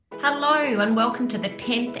Hello and welcome to the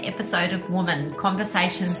 10th episode of Woman,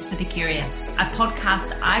 Conversations for the Curious, a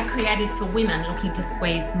podcast I created for women looking to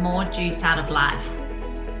squeeze more juice out of life.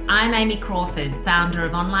 I'm Amy Crawford, founder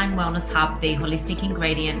of online wellness hub, The Holistic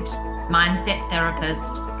Ingredient, mindset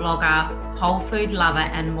therapist, blogger, whole food lover,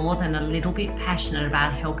 and more than a little bit passionate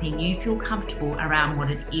about helping you feel comfortable around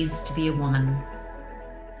what it is to be a woman.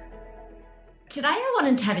 Today, I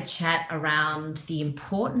wanted to have a chat around the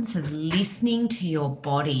importance of listening to your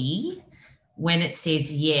body when it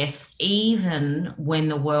says yes, even when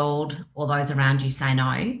the world or those around you say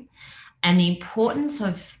no, and the importance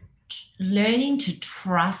of learning to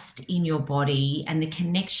trust in your body and the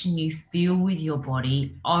connection you feel with your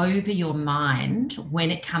body over your mind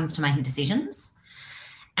when it comes to making decisions.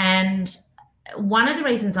 And one of the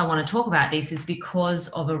reasons I want to talk about this is because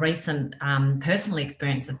of a recent personal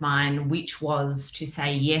experience of mine, which was to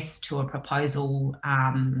say yes to a proposal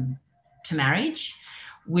to marriage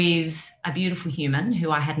with a beautiful human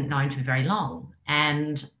who I hadn't known for very long.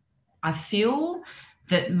 And I feel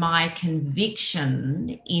that my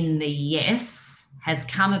conviction in the yes has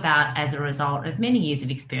come about as a result of many years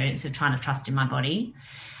of experience of trying to trust in my body.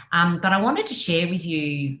 But I wanted to share with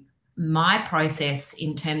you my process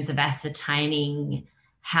in terms of ascertaining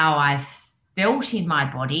how I felt in my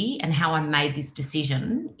body and how I made this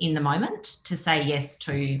decision in the moment to say yes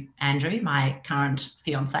to Andrew, my current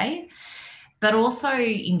fiance, but also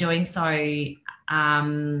in doing so,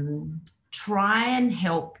 try and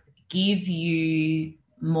help give you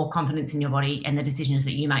more confidence in your body and the decisions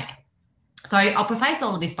that you make. So I'll preface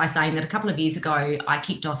all of this by saying that a couple of years ago, I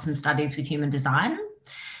kicked off some studies with human design.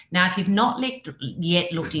 Now, if you've not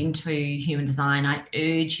yet looked into human design, I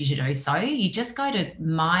urge you to do so. You just go to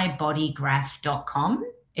mybodygraph.com.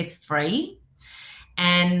 It's free.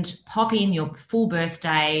 And pop in your full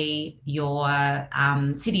birthday, your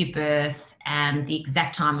city of birth, and the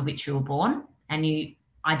exact time of which you were born. And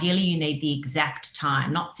ideally you need the exact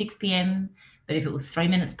time, not 6 p.m., but if it was 3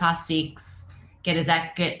 minutes past 6, get as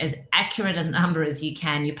accurate a number as you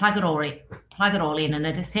can. You plug it all in, and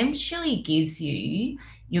it essentially gives you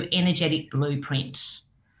your energetic blueprint.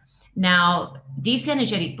 Now, this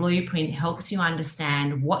energetic blueprint helps you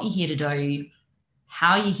understand what you're here to do,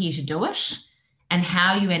 how you're here to do it, and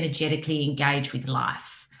how you energetically engage with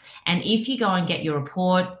life. And if you go and get your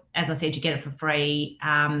report, as I said, you get it for free.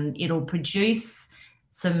 It'll produce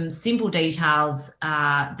some simple details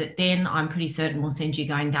that then I'm pretty certain will send you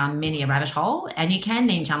going down many a rabbit hole. And you can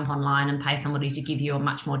then jump online and pay somebody to give you a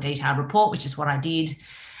much more detailed report, which is what I did.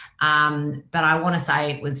 But I want to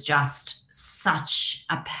say it was just such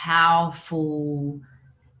a powerful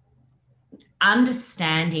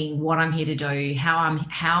understanding what I'm here to do, how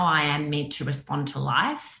I am meant to respond to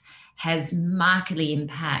life, has markedly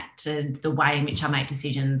impacted the way in which I make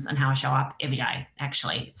decisions and how I show up every day,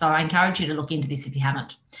 actually. So I encourage you to look into this if you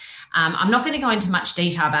haven't. I'm not going to go into much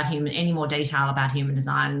detail about any more detail about human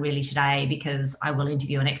design really today, because I will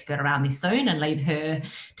interview an expert around this soon and leave her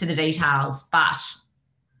to the details. But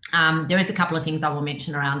there is a couple of things I will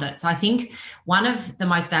mention around it. So I think one of the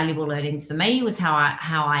most valuable learnings for me was how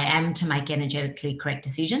I am to make energetically correct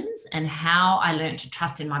decisions, and how I learned to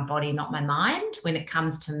trust in my body, not my mind, when it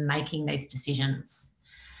comes to making these decisions.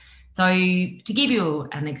 So to give you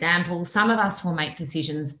an example, some of us will make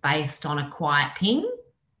decisions based on a quiet ping,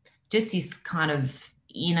 just this kind of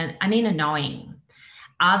an inner knowing.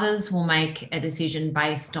 Others will make a decision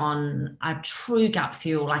based on a true gut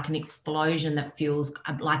feel, like an explosion that feels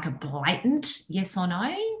like a blatant yes or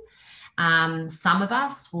no. Some of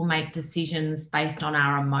us will make decisions based on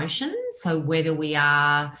our emotions, so whether we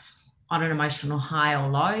are on an emotional high or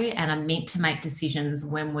low, and are meant to make decisions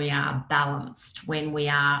when we are balanced, when we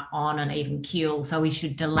are on an even keel. So we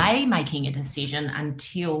should delay making a decision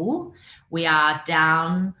until we are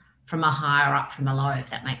down from a high or up from a low, if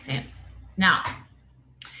that makes sense. Now,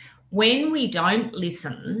 when we don't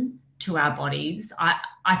listen to our bodies,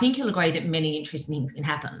 I think you'll agree that many interesting things can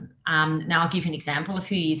happen. Now, I'll give you an example. A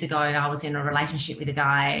few years ago, I was in a relationship with a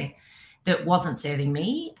guy that wasn't serving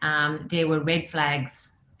me. There were red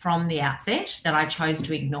flags from the outset that I chose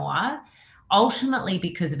to ignore, ultimately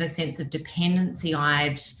because of a sense of dependency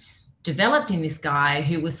I'd developed in this guy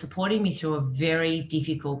who was supporting me through a very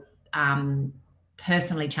difficult,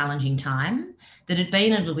 personally challenging time that had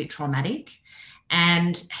been a little bit traumatic.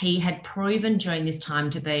 And he had proven during this time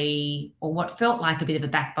to be, or what felt like, a bit of a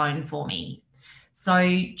backbone for me.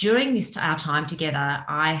 So during our time together,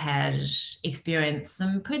 I had experienced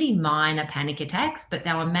some pretty minor panic attacks, but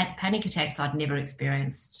they were panic attacks I'd never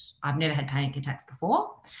experienced. I've never had panic attacks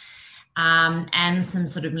before. and some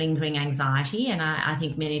sort of lingering anxiety. And I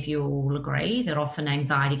think many of you will agree that often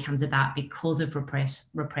anxiety comes about because of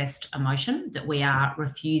repressed emotion that we are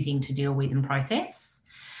refusing to deal with and process.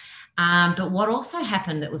 But what also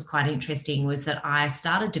happened that was quite interesting was that I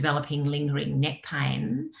started developing lingering neck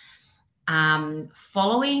pain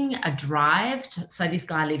following a drive. So this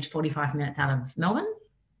guy lived 45 minutes out of Melbourne.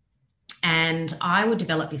 And I would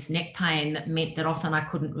develop this neck pain that meant that often I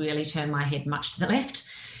couldn't really turn my head much to the left.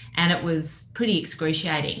 And it was pretty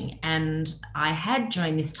excruciating. And I had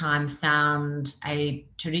during this time found a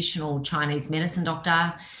traditional Chinese medicine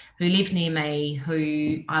doctor who lived near me,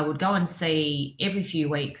 who I would go and see every few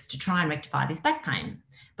weeks to try and rectify this back pain.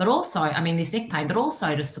 But also, this neck pain, but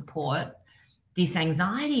also to support this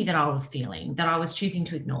anxiety that I was feeling, that I was choosing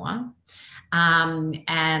to ignore.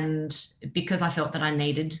 And because I felt that I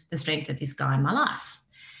needed the strength of this guy in my life.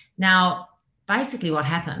 Now, basically what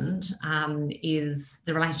happened is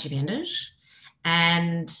the relationship ended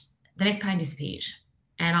and the neck pain disappeared.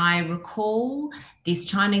 And I recall this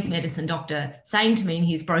Chinese medicine doctor saying to me in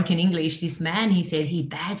his broken English, this man, he said, "He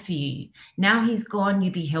bad for you. Now he's gone,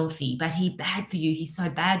 you be healthy, but he bad for you. He's so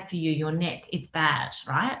bad for you, your neck, it's bad,"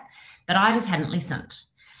 right? But I just hadn't listened.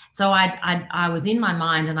 So I was in my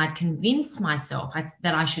mind and I'd convinced myself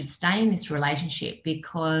that I should stay in this relationship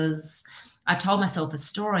because I told myself a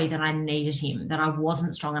story that I needed him, that I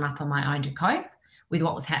wasn't strong enough on my own to cope with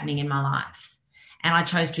what was happening in my life. And I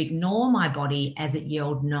chose to ignore my body as it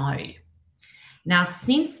yelled no. Now,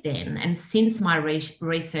 since then, and since my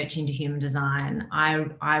research into human design, I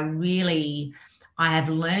have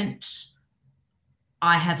learnt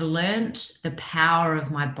the power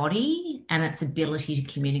of my body and its ability to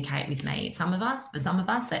communicate with me. For some of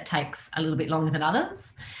us, that takes a little bit longer than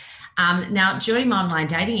others. Now, during my online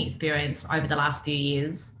dating experience over the last few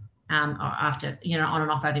years, after, on and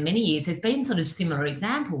off over many years, there's been sort of similar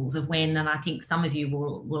examples of when, and I think some of you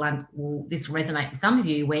will this resonate with some of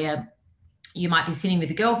you, where you might be sitting with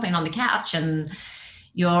a girlfriend on the couch and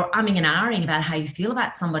you're umming and ahhing about how you feel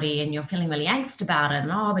about somebody and you're feeling really angst about it, and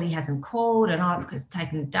but he hasn't called, and it's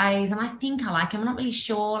taken days, and I think I like him, I'm not really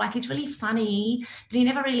sure, like he's really funny, but he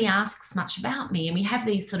never really asks much about me. And we have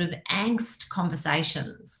these sort of angst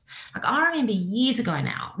conversations. Like I remember years ago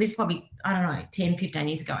now, this is probably, 10, 15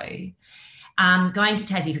 years ago, going to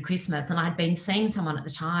Tassie for Christmas, and I'd been seeing someone at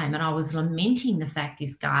the time and I was lamenting the fact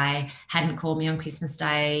this guy hadn't called me on Christmas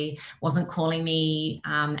Day, wasn't calling me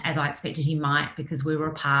as I expected he might because we were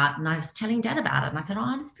apart, and I was telling Dad about it, and I said,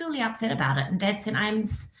 I just feel really upset about it. And Dad said,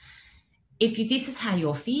 Ames, this is how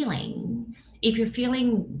you're feeling, if you're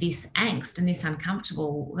feeling this angst and this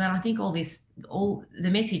uncomfortable, then I think all the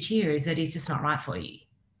message here is that it's just not right for you,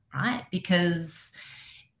 right? Because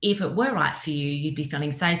if it were right for you, you'd be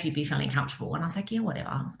feeling safe, you'd be feeling comfortable. And I was like, yeah,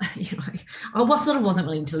 whatever. I wasn't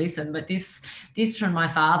willing to listen, but this from my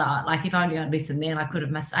father, like if only I'd listened then, I could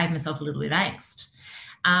have saved myself a little bit of angst.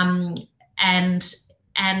 And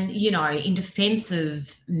in defense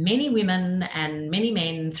of many women and many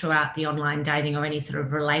men throughout the online dating or any sort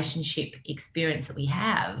of relationship experience that we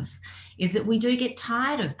have, is that we do get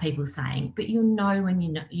tired of people saying, but you'll know when you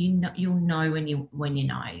know, you'll know when you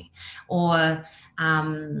know, or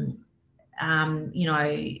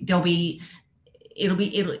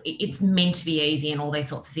it's meant to be easy and all these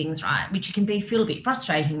sorts of things, right? Which can feel a bit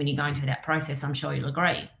frustrating when you're going through that process. I'm sure you'll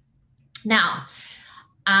agree. Now,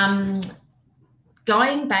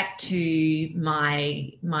 going back to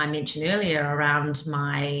my mention earlier around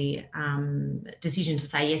my decision to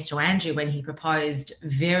say yes to Andrew when he proposed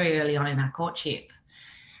very early on in our courtship,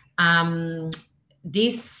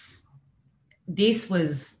 this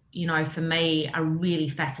was, for me, a really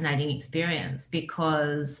fascinating experience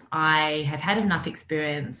because I have had enough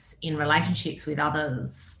experience in relationships with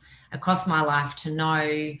others across my life to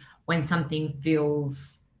know when something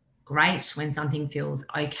feels great, when something feels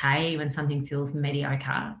okay, when something feels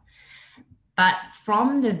mediocre. But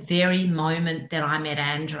from the very moment that I met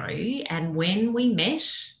Andrew and when we met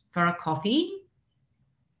for a coffee,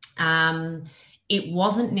 it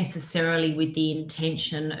wasn't necessarily with the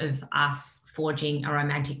intention of us forging a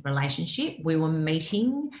romantic relationship. We were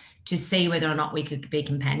meeting to see whether or not we could be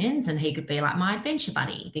companions and he could be like my adventure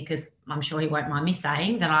buddy, because I'm sure he won't mind me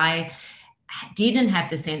saying that I didn't have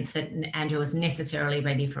the sense that Andrew was necessarily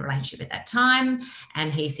ready for a relationship at that time.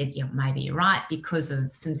 And he said, yeah, maybe you're right, because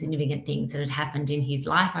of some significant things that had happened in his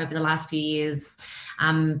life over the last few years.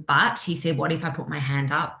 But he said, what if I put my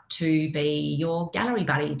hand up to be your gallery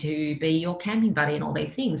buddy, to be your camping buddy and all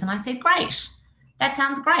these things? And I said, great, that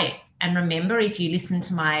sounds great. And remember, if you listen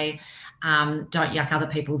to my Don't Yuck Other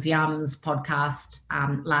People's Yums podcast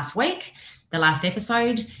last week, the last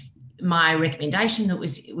episode, my recommendation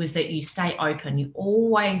was that you stay open. You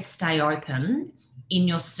always stay open in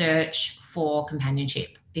your search for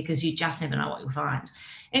companionship, because you just never know what you'll find.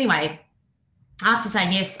 Anyway, after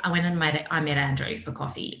saying yes, I went and I met Andrew for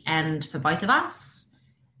coffee. And for both of us,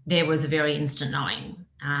 there was a very instant knowing.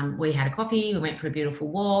 We had a coffee, we went for a beautiful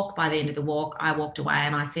walk. By the end of the walk, I walked away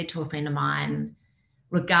and I said to a friend of mine,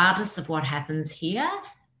 regardless of what happens here,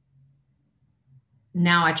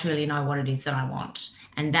 now I truly know what it is that I want.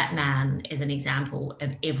 And that man is an example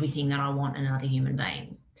of everything that I want in another human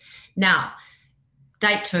being. Now,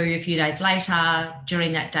 date 2, a few days later,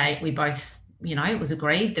 during that date, we both, it was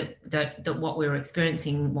agreed that what we were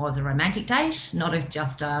experiencing was a romantic date, not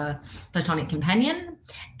just a platonic companion.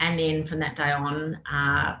 And then from that day on,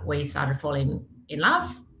 we started falling in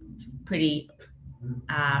love pretty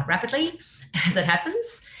rapidly, as it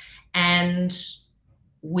happens. And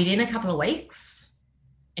within a couple of weeks,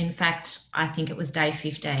 in fact, I think it was day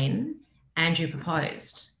 15, Andrew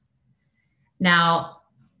proposed. Now,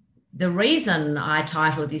 the reason I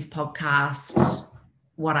titled this podcast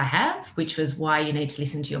what I have, which was why you need to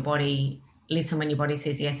listen to your body, listen when your body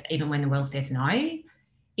says yes, even when the world says no,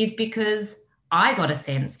 is because I got a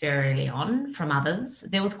sense very early on from others.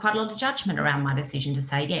 There was quite a lot of judgment around my decision to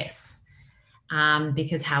say yes.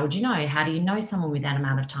 Because how would you know? How do you know someone with that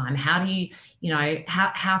amount of time? How do you,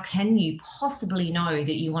 how can you possibly know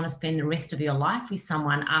that you want to spend the rest of your life with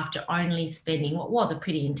someone after only spending what was a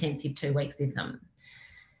pretty intensive 2 weeks with them?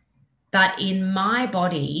 But in my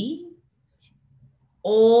body,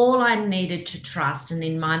 all I needed to trust, and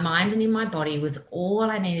in my mind and in my body, was all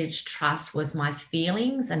I needed to trust was my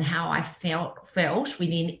feelings and how I felt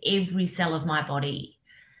within every cell of my body.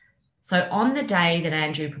 So on the day that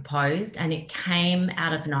Andrew proposed, and it came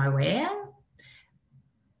out of nowhere,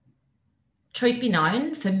 truth be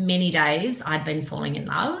known, for many days I'd been falling in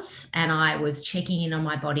love, and I was checking in on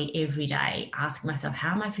my body every day, asking myself,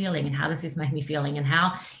 how am I feeling, and how does this make me feeling, and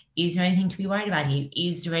how is there anything to be worried about here?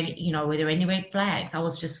 Is there any, were there any red flags? I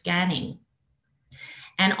was just scanning.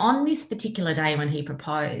 And on this particular day when he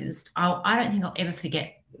proposed, I don't think I'll ever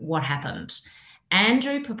forget what happened.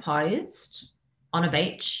 Andrew proposed on a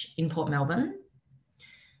beach in Port Melbourne.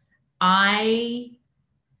 I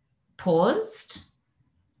paused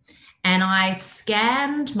and I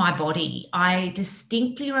scanned my body. I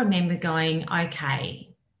distinctly remember going,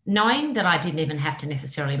 okay, knowing that I didn't even have to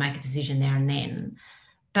necessarily make a decision there and then,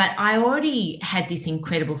 but I already had this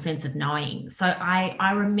incredible sense of knowing. So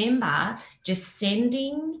I remember just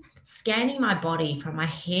scanning my body from my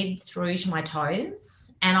head through to my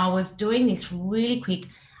toes. And I was doing this really quick.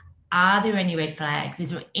 Are there any red flags?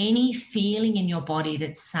 Is there any feeling in your body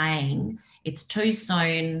that's saying it's too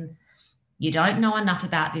soon? You don't know enough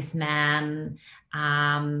about this man.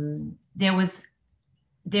 There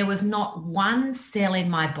was not one cell in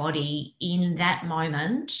my body in that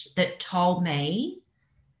moment that told me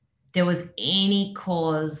there was any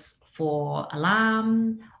cause for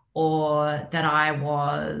alarm, or that I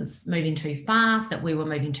was moving too fast, that we were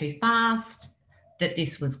moving too fast, that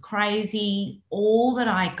this was crazy. All that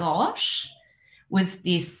I got was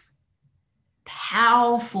this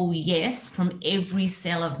powerful yes from every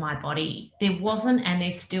cell of my body. There wasn't, and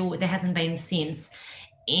there hasn't been since,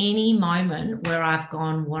 any moment where I've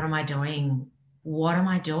gone, what am I doing? What am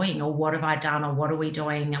I doing? Or what have I done? Or what are we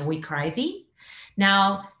doing? Are we crazy?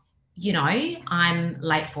 Now, I'm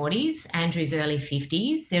late 40s, Andrew's early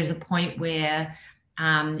 50s. There's a point where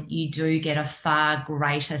you do get a far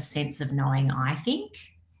greater sense of knowing, I think.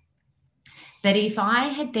 But if I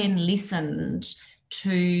had then listened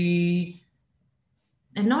to,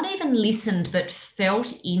 and not even listened, but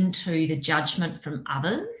felt into the judgment from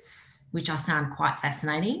others, which I found quite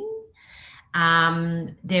fascinating,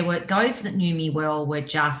 there were those that knew me well were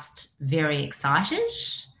just very excited.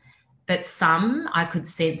 But some, I could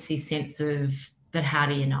sense this sense of, but how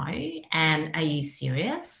do you know? And are you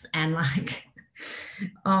serious? And like,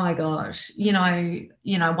 oh my gosh,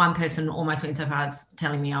 one person almost went so far as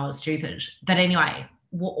telling me I was stupid. But anyway,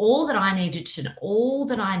 all that I needed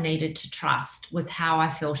to trust was how I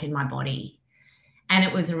felt in my body. And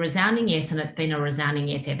it was a resounding yes, and it's been a resounding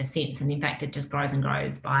yes ever since. And in fact, it just grows and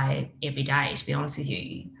grows by every day, to be honest with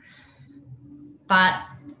you. But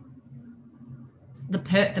the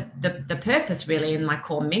purpose really, and my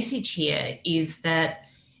core message here, is that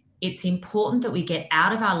it's important that we get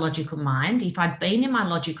out of our logical mind. If I'd been in my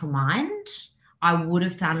logical mind, I would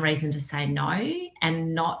have found reason to say no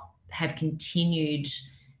and not have continued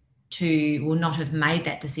to, or not have made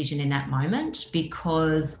that decision in that moment,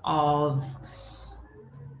 because of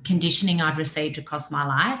conditioning I'd received across my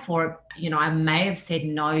life, or, I may have said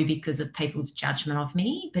no because of people's judgment of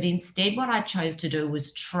me, but instead what I chose to do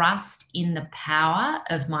was trust in the power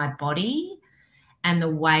of my body and the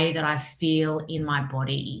way that I feel in my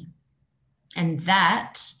body. And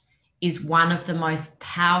that is one of the most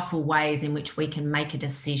powerful ways in which we can make a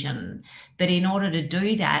decision. But in order to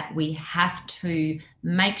do that, we have to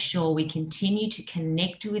make sure we continue to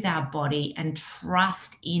connect with our body and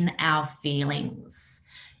trust in our feelings.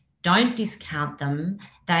 Don't discount them.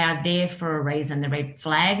 They are there for a reason. The red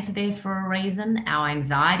flags are there for a reason. Our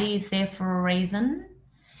anxiety is there for a reason.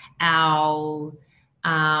 Our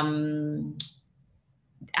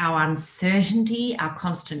uncertainty, our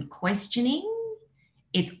constant questioning,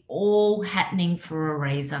 it's all happening for a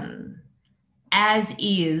reason, as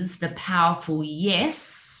is the powerful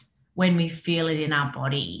yes when we feel it in our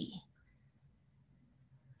body.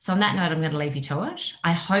 So on that note, I'm going to leave you to it.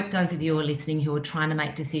 I hope those of you who are listening who are trying to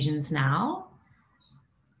make decisions now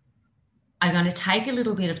are going to take a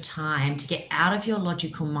little bit of time to get out of your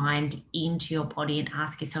logical mind into your body and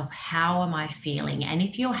ask yourself, how am I feeling? And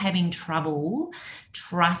if you're having trouble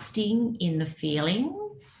trusting in the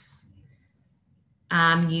feelings,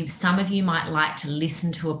 some of you might like to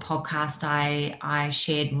listen to a podcast I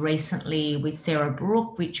shared recently with Sarah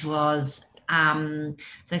Brooke, which was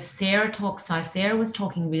Sarah was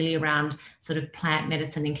talking really around sort of plant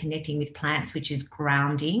medicine and connecting with plants, which is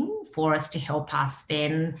grounding for us to help us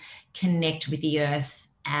then connect with the earth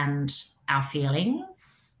and our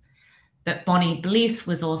feelings. But Bonnie Bliss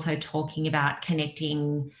was also talking about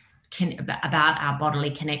about our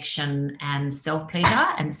bodily connection and self-pleasure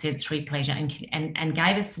and sensory pleasure, and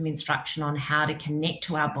gave us some instruction on how to connect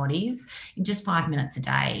to our bodies in just 5 minutes a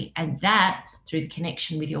day. And that, through the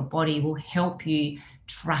connection with your body, will help you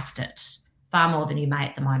trust it far more than you may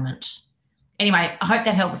at the moment. Anyway, I hope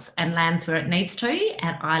that helps and lands where it needs to,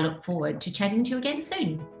 and I look forward to chatting to you again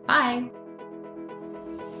soon. Bye.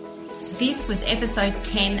 This was episode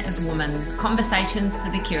 10 of Woman, Conversations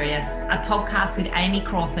for the Curious, a podcast with Amy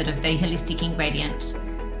Crawford of The Holistic Ingredient.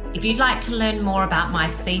 If you'd like to learn more about my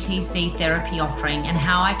CTC therapy offering and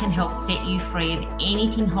how I can help set you free of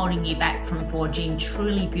anything holding you back from forging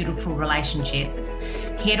truly beautiful relationships,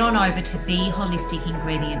 head on over to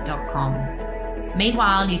theholisticingredient.com.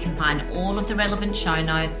 Meanwhile, you can find all of the relevant show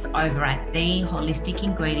notes over at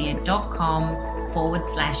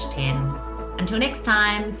theholisticingredient.com/10. Until next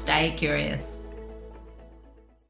time, stay curious.